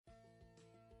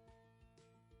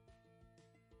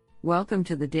Welcome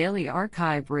to the Daily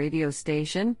Archive radio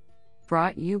station,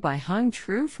 brought you by Hung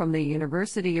Tru from the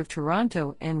University of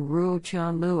Toronto and Ruo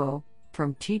Chan Luo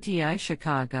from TTI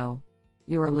Chicago.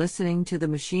 You are listening to the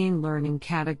Machine Learning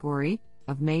category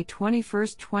of May 21,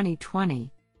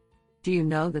 2020. Do you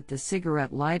know that the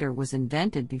cigarette lighter was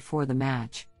invented before the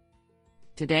match?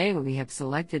 Today we have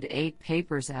selected 8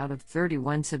 papers out of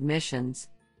 31 submissions.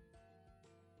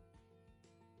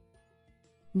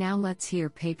 Now let's hear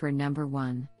paper number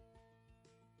 1.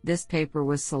 This paper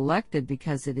was selected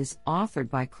because it is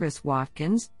authored by Chris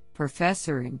Watkins,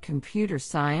 Professor in Computer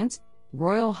Science,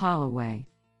 Royal Holloway.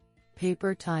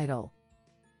 Paper title: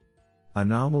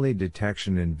 Anomaly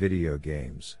Detection in Video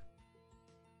Games.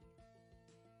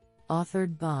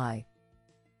 Authored by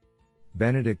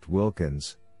Benedict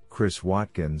Wilkins, Chris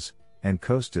Watkins, and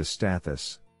Kostas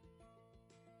Stathis.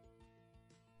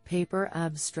 Paper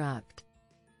abstract: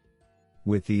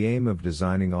 With the aim of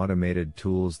designing automated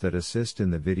tools that assist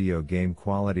in the video game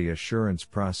quality assurance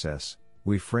process,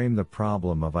 we frame the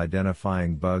problem of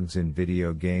identifying bugs in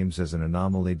video games as an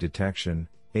anomaly detection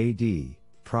 (AD)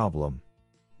 problem.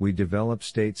 We develop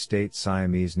state-state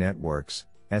Siamese networks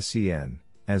 (SEN)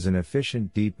 as an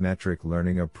efficient deep metric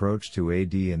learning approach to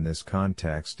AD in this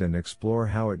context and explore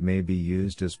how it may be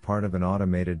used as part of an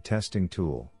automated testing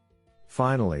tool.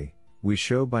 Finally, we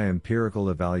show by empirical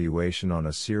evaluation on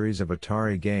a series of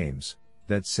Atari games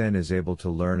that SEN is able to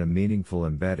learn a meaningful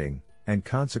embedding, and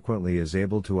consequently is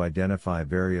able to identify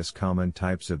various common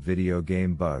types of video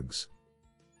game bugs.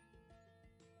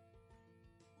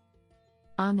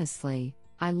 Honestly,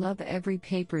 I love every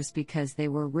papers because they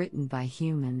were written by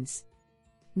humans.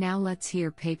 Now let's hear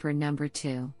paper number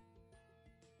 2.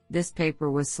 This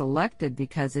paper was selected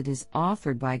because it is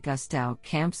authored by Gustau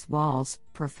Camps-Valls,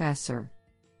 Professor,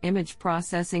 Image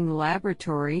Processing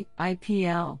Laboratory,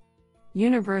 IPL,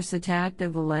 Universitat de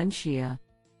Valencia.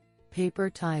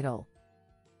 Paper title: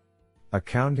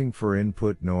 Accounting for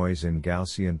Input Noise in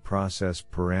Gaussian Process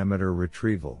Parameter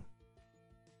Retrieval.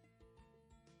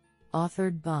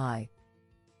 Authored by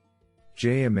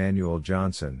J. Emmanuel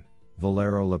Johnson,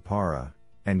 Valero Lapara,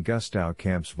 and Gustau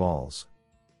Camps-Valls.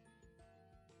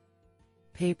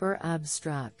 Paper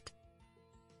abstract: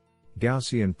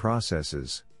 Gaussian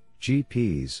processes,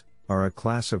 GPs, are a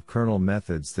class of kernel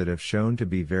methods that have shown to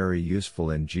be very useful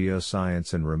in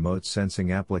geoscience and remote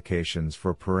sensing applications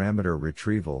for parameter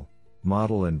retrieval,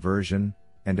 model inversion,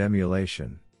 and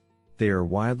emulation. They are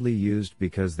widely used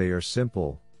because they are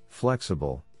simple,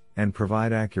 flexible, and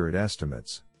provide accurate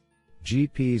estimates.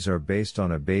 GPs are based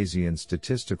on a Bayesian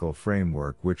statistical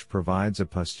framework which provides a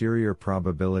posterior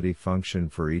probability function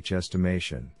for each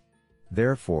estimation.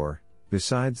 Therefore,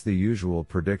 besides the usual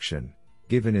prediction,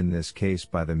 given in this case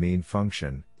by the mean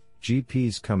function,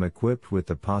 GPs come equipped with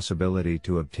the possibility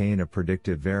to obtain a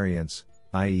predictive variance,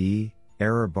 i.e.,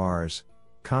 error bars,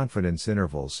 confidence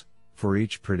intervals, for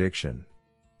each prediction.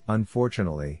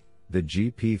 Unfortunately, the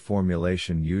GP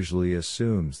formulation usually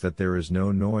assumes that there is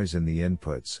no noise in the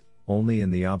inputs, only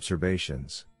in the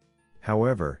observations.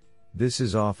 However, this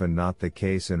is often not the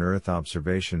case in Earth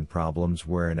observation problems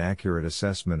where an accurate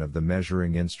assessment of the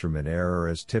measuring instrument error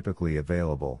is typically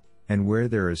available, and where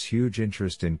there is huge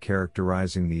interest in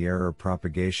characterizing the error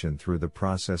propagation through the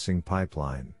processing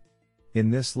pipeline.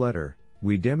 In this letter,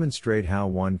 we demonstrate how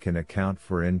one can account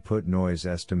for input noise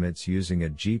estimates using a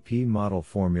GP model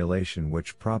formulation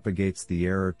which propagates the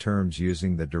error terms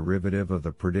using the derivative of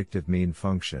the predictive mean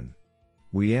function.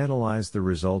 We analyze the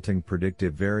resulting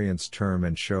predictive variance term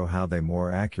and show how they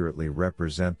more accurately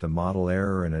represent the model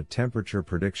error in a temperature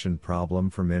prediction problem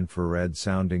from infrared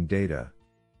sounding data.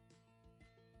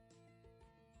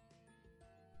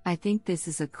 I think this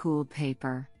is a cool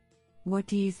paper. What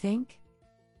do you think?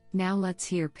 Now let's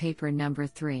hear paper number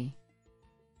 3.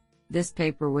 This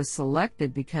paper was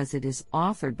selected because it is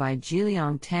authored by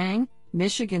Jiliang Tang,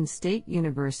 Michigan State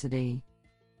University.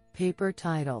 Paper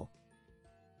title: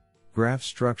 Graph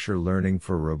Structure Learning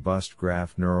for Robust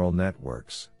Graph Neural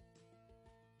Networks.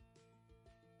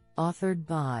 Authored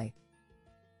by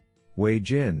Wei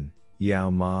Jin, Yao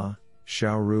Ma,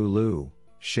 Xiaoru Liu,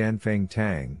 Shanfeng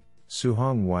Tang,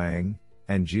 Suhong Wang,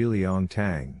 and Jiliang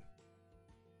Tang.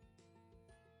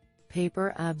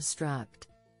 Paper abstract: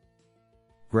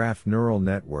 Graph neural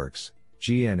networks,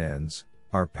 GNNs,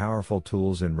 are powerful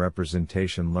tools in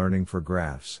representation learning for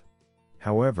graphs.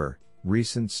 However,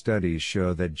 recent studies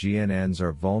show that GNNs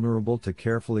are vulnerable to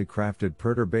carefully crafted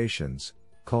perturbations,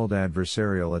 called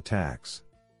adversarial attacks.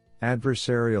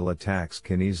 Adversarial attacks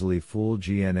can easily fool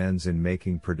GNNs in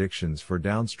making predictions for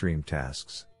downstream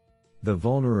tasks. The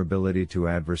vulnerability to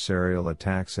adversarial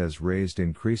attacks has raised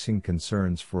increasing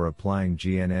concerns for applying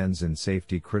GNNs in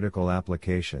safety-critical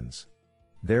applications.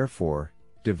 Therefore,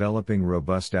 developing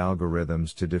robust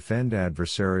algorithms to defend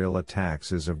adversarial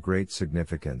attacks is of great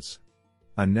significance.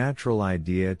 A natural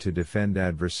idea to defend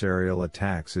adversarial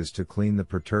attacks is to clean the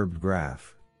perturbed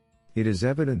graph. It is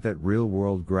evident that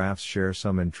real-world graphs share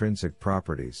some intrinsic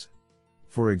properties.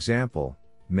 For example,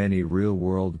 many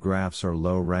real-world graphs are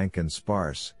low-rank and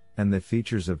sparse, and the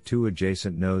features of two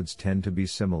adjacent nodes tend to be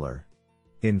similar.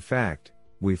 In fact,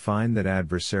 we find that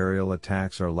adversarial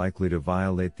attacks are likely to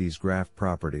violate these graph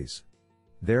properties.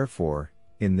 Therefore,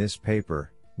 in this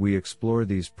paper, we explore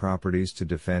these properties to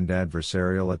defend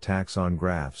adversarial attacks on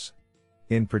graphs.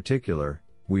 In particular,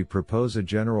 we propose a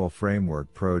general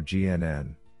framework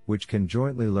ProGNN, which can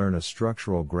jointly learn a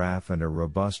structural graph and a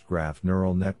robust graph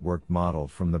neural network model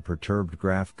from the perturbed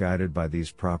graph guided by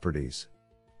these properties.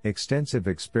 Extensive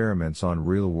experiments on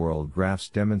real-world graphs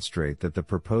demonstrate that the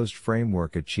proposed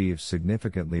framework achieves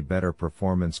significantly better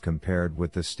performance compared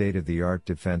with the state-of-the-art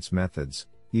defense methods,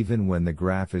 even when the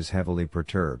graph is heavily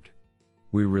perturbed.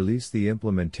 We release the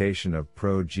implementation of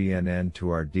ProGNN to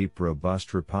our deep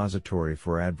robust repository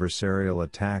for adversarial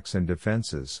attacks and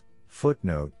defenses.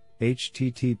 Footnote: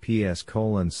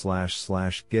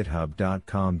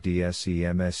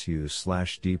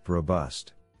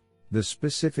 https://github.com/DSEMSU/deeprobust. The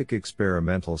specific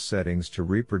experimental settings to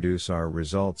reproduce our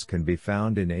results can be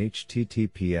found in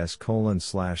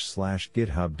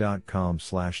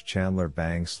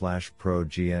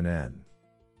https://github.com/chandlerbang/ProGNN.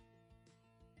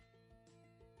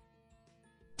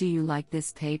 Do you like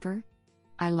this paper?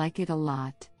 I like it a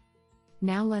lot.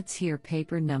 Now let's hear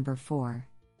paper number 4.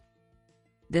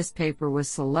 This paper was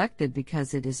selected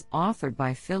because it is authored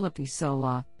by Philip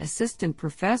Isola, Assistant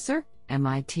Professor,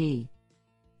 MIT.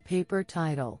 Paper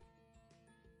title: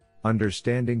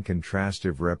 Understanding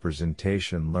Contrastive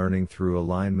Representation Learning Through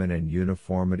Alignment and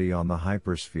Uniformity on the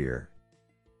Hypersphere.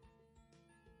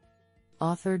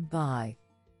 Authored by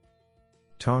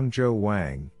Tongzhou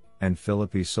Wang and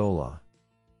Philip Isola.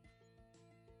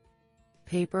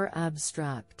 Paper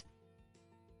abstract: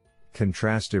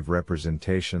 Contrastive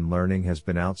representation learning has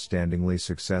been outstandingly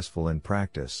successful in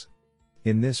practice.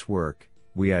 In this work,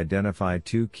 we identify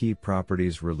two key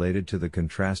properties related to the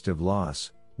contrastive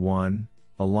loss: 1.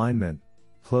 Alignment,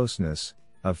 closeness,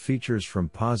 of features from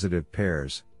positive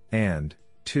pairs, and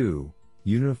 2.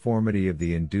 Uniformity of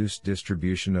the induced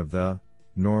distribution of the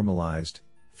normalized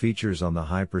features on the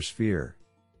hypersphere.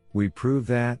 We prove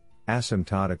that,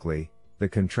 asymptotically, the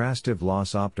contrastive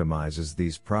loss optimizes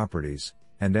these properties,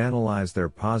 and analyze their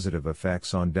positive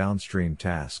effects on downstream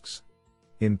tasks.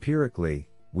 Empirically,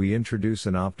 we introduce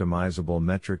an optimizable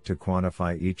metric to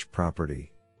quantify each property.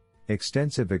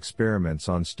 Extensive experiments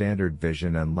on standard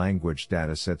vision and language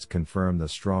datasets confirm the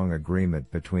strong agreement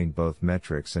between both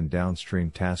metrics and downstream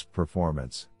task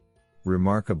performance.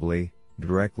 Remarkably,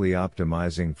 directly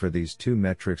optimizing for these two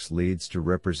metrics leads to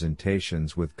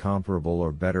representations with comparable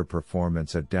or better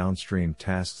performance at downstream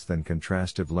tasks than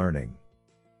contrastive learning.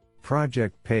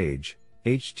 Project page: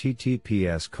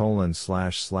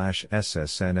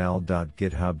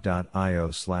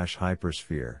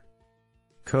 https://ssnl.github.io/hypersphere.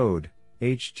 Code: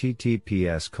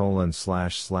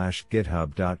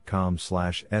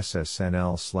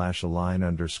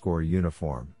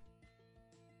 https://github.com/ssnl/align_uniform.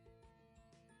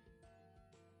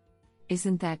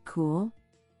 Isn't that cool?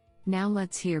 Now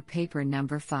let's hear paper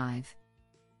number 5.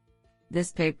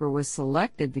 This paper was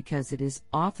selected because it is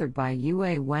authored by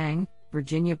Yue Wang,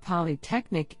 Virginia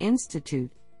Polytechnic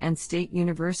Institute, and State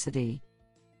University.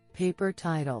 Paper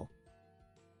title: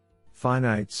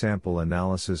 Finite Sample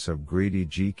Analysis of Greedy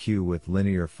GQ with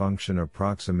Linear Function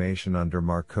Approximation under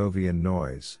Markovian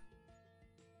Noise.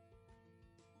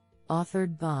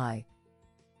 Authored by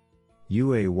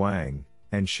Yue Wang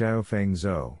and Xiaofeng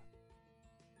Zhou.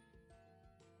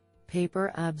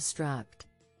 Paper abstract: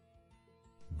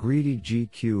 Greedy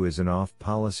GQ is an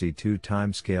off-policy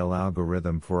 2-timescale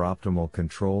algorithm for optimal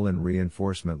control in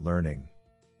reinforcement learning.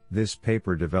 This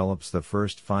paper develops the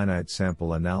first finite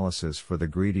sample analysis for the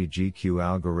Greedy GQ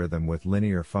algorithm with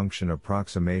linear function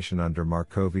approximation under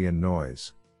Markovian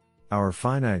noise. Our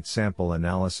finite sample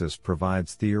analysis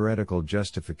provides theoretical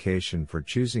justification for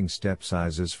choosing step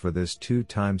sizes for this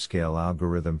 2-timescale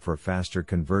algorithm for faster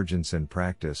convergence in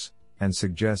practice, and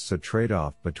suggests a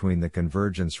trade-off between the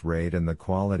convergence rate and the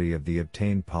quality of the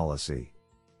obtained policy.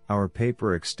 Our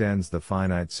paper extends the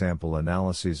finite sample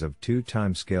analyses of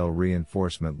 2-timescale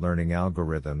reinforcement learning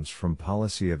algorithms from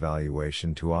policy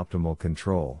evaluation to optimal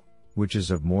control, which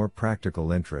is of more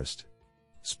practical interest.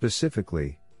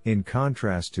 Specifically, in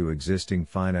contrast to existing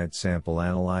finite sample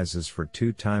analyses for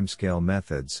 2-timescale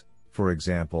methods, for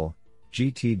example,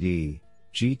 GTD,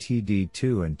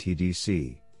 GTD2 and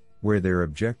TDC, where their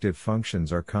objective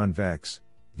functions are convex.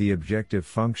 The objective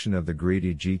function of the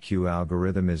greedy GQ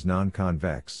algorithm is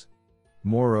non-convex.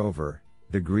 Moreover,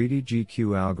 the greedy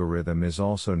GQ algorithm is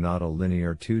also not a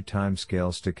linear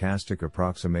two-timescale stochastic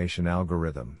approximation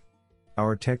algorithm.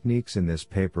 Our techniques in this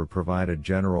paper provide a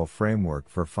general framework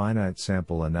for finite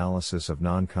sample analysis of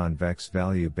non-convex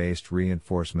value-based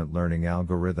reinforcement learning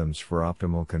algorithms for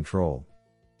optimal control.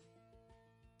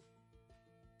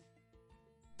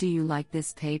 Do you like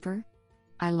this paper?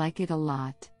 I like it a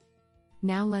lot.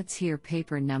 Now let's hear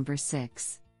paper number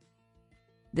 6.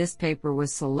 This paper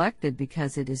was selected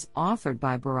because it is authored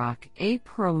by Barak A.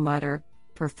 Perlmutter,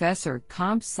 Professor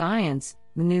Comp Science,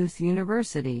 Maynooth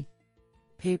University.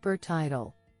 Paper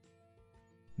title: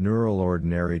 Neural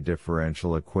Ordinary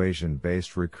Differential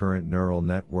Equation-Based Recurrent Neural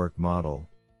Network Model.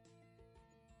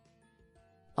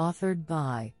 Authored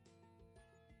by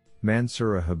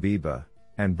Mansoura Habiba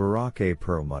and Barak A.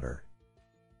 Perlmutter.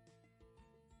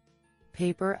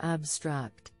 Paper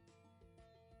abstract: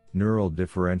 Neural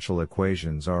differential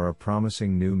equations are a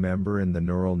promising new member in the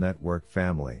neural network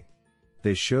family.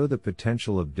 They show the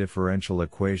potential of differential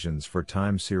equations for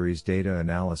time series data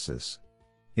analysis.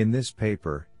 In this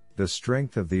paper, the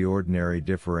strength of the ordinary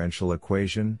differential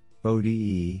equation,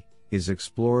 ODE, is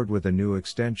explored with a new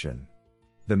extension.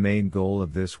 The main goal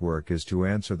of this work is to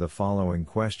answer the following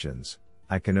questions.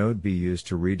 Can ODE be used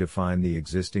to redefine the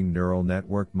existing neural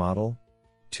network model?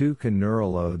 2. Can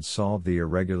neural ODEs solve the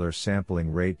irregular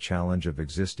sampling rate challenge of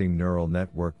existing neural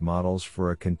network models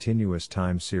for a continuous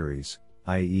time series,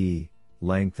 i.e.,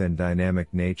 length and dynamic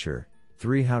nature?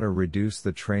 3. How to reduce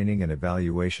the training and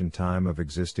evaluation time of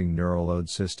existing neural ODE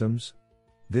systems?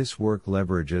 This work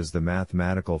leverages the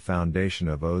mathematical foundation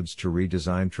of ODEs to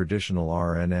redesign traditional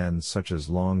RNNs such as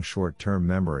long short-term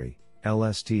memory,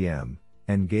 LSTM,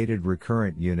 and gated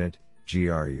recurrent unit,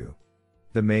 GRU.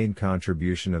 The main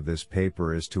contribution of this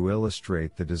paper is to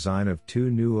illustrate the design of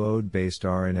two new ODE-based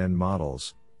RNN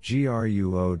models,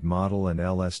 GRU ODE model and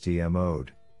LSTM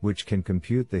ODE, which can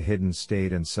compute the hidden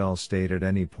state and cell state at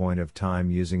any point of time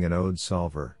using an ODE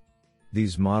solver.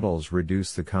 These models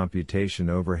reduce the computation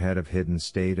overhead of hidden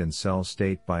state and cell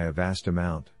state by a vast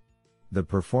amount. The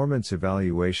performance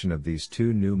evaluation of these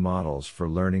two new models for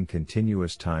learning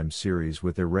continuous time series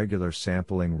with irregular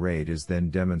sampling rate is then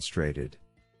demonstrated.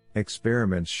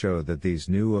 Experiments show that these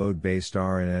new ODE-based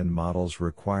RNN models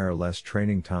require less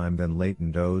training time than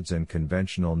latent ODEs and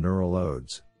conventional neural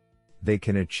ODEs. They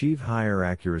can achieve higher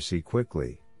accuracy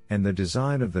quickly, and the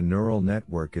design of the neural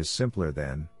network is simpler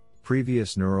than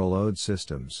previous neural ODE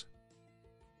systems.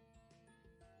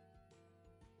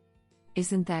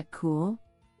 Isn't that cool?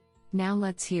 Now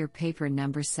let's hear paper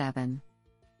number 7.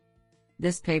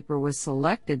 This paper was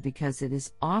selected because it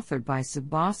is authored by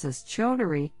Subhasis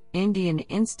Chaudhary, Indian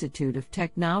Institute of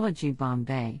Technology,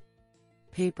 Bombay.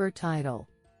 Paper title: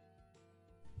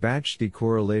 Batch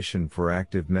Decorrelation for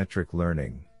Active Metric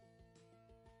Learning.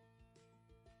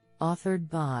 Authored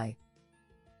by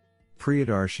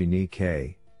Priyadarshini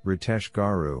K., Ritesh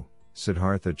Garu,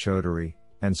 Siddhartha Chaudhary,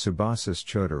 and Subhasis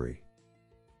Chaudhary.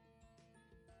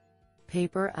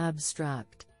 Paper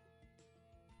abstract: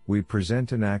 We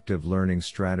present an active learning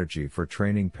strategy for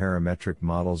training parametric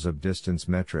models of distance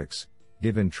metrics.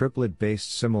 Given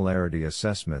triplet-based similarity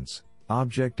assessments,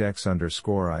 object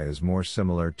x_i is more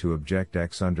similar to object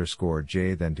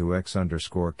x_j than to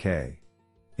x_k.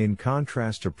 In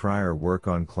contrast to prior work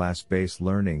on class-based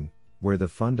learning, where the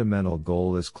fundamental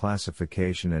goal is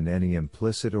classification and any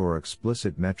implicit or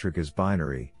explicit metric is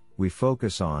binary, we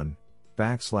focus on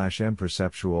 \m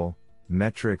perceptual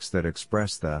metrics that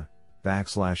express the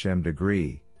 \m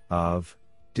degree of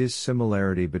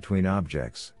dissimilarity between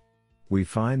objects. We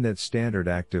find that standard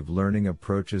active learning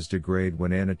approaches degrade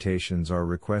when annotations are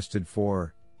requested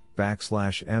for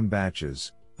 \m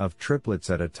batches of triplets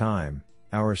at a time.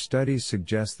 Our studies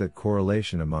suggest that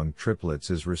correlation among triplets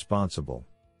is responsible.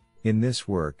 In this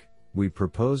work, we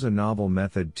propose a novel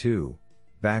method to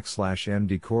 \m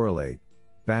decorrelate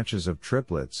batches of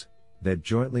triplets that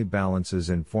jointly balances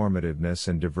informativeness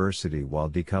and diversity while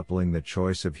decoupling the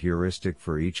choice of heuristic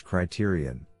for each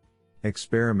criterion.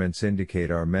 Experiments indicate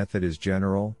our method is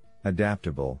general,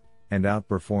 adaptable, and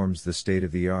outperforms the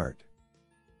state-of-the-art.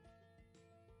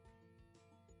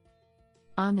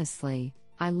 Honestly,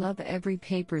 I love every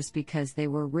papers because they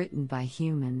were written by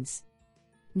humans.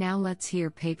 Now let's hear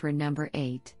paper number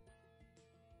 8.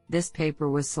 This paper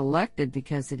was selected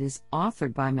because it is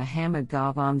authored by Mohammad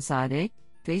Ghavamzadeh,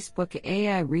 Facebook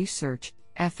AI Research,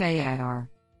 FAIR.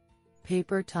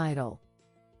 Paper title: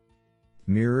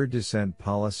 Mirror Descent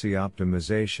Policy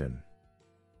Optimization.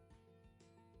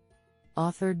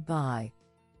 Authored by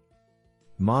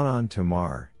Manan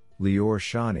Tamar, Lior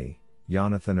Shani,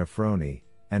 Jonathan Afroni,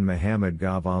 and Mohammad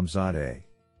Ghavamzadeh.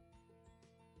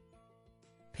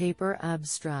 Paper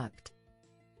Abstract.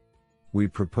 We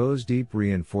propose deep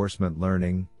reinforcement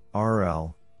learning,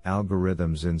 RL,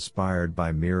 algorithms inspired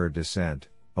by mirror descent,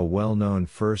 a well-known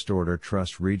first-order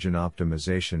trust region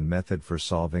optimization method for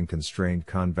solving constrained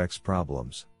convex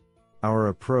problems. Our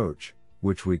approach,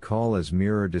 which we call as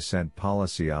mirror descent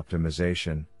policy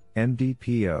optimization,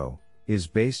 MDPO, is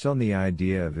based on the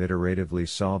idea of iteratively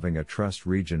solving a trust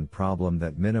region problem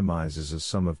that minimizes a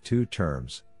sum of two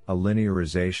terms, a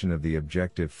linearization of the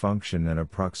objective function and a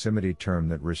proximity term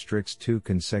that restricts two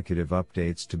consecutive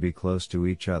updates to be close to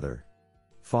each other.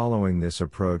 Following this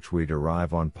approach, we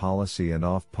derive on-policy and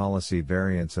off-policy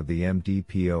variants of the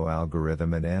MDPO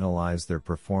algorithm and analyze their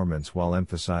performance while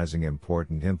emphasizing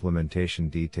important implementation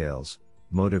details,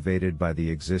 motivated by the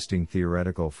existing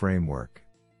theoretical framework.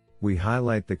 We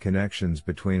highlight the connections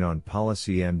between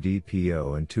on-policy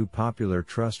MDPO and two popular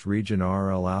trust region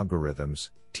RL algorithms,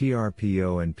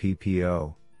 TRPO and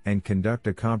PPO, and conduct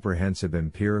a comprehensive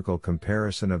empirical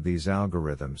comparison of these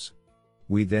algorithms.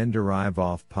 We then derive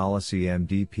off-policy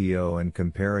MDPO and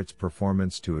compare its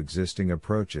performance to existing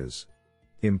approaches.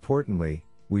 Importantly,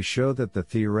 we show that the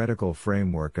theoretical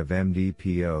framework of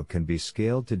MDPO can be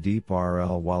scaled to deep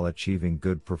RL while achieving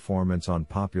good performance on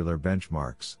popular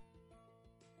benchmarks.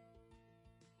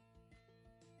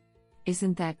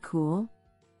 Isn't that cool?